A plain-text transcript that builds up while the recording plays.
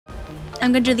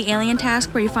I'm gonna do the alien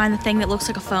task where you find the thing that looks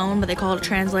like a phone, but they call it a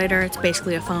translator. It's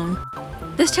basically a phone.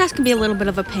 This task can be a little bit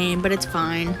of a pain, but it's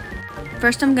fine.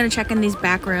 First, I'm gonna check in these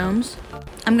back rooms.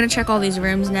 I'm gonna check all these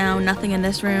rooms now. Nothing in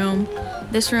this room,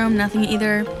 nothing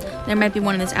either. There might be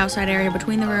one in this outside area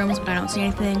between the rooms, but I don't see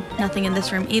anything. Nothing in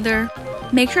this room either.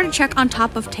 Make sure to check on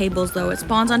top of tables though. It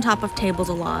spawns on top of tables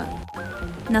a lot.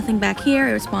 Nothing back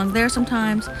here. It spawns there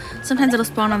sometimes. Sometimes it'll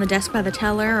spawn on the desk by the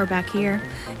teller or back here.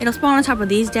 It'll spawn on top of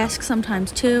these desks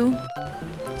sometimes too.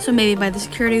 So maybe by the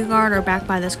security guard or back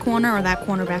by this corner or that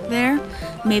corner back there.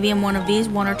 Maybe in one of these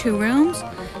 1 or 2 rooms.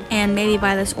 And maybe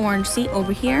by this orange seat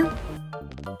over here.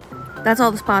 That's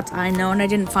all the spots I know, and I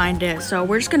didn't find it. So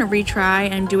we're just gonna retry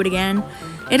and do it again.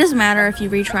 It doesn't matter if you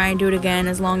retry and do it again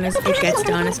as long as it gets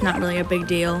done. It's not really a big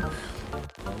deal.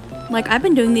 Like, I've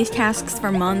been doing these tasks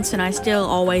for months and I still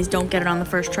always don't get it on the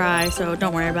first try, so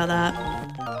don't worry about that.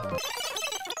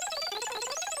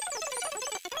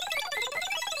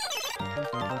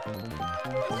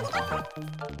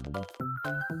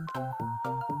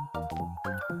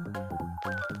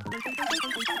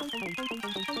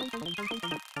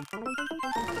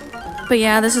 But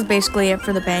yeah, this is basically it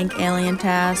for the bank alien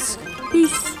task.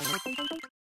 Peace.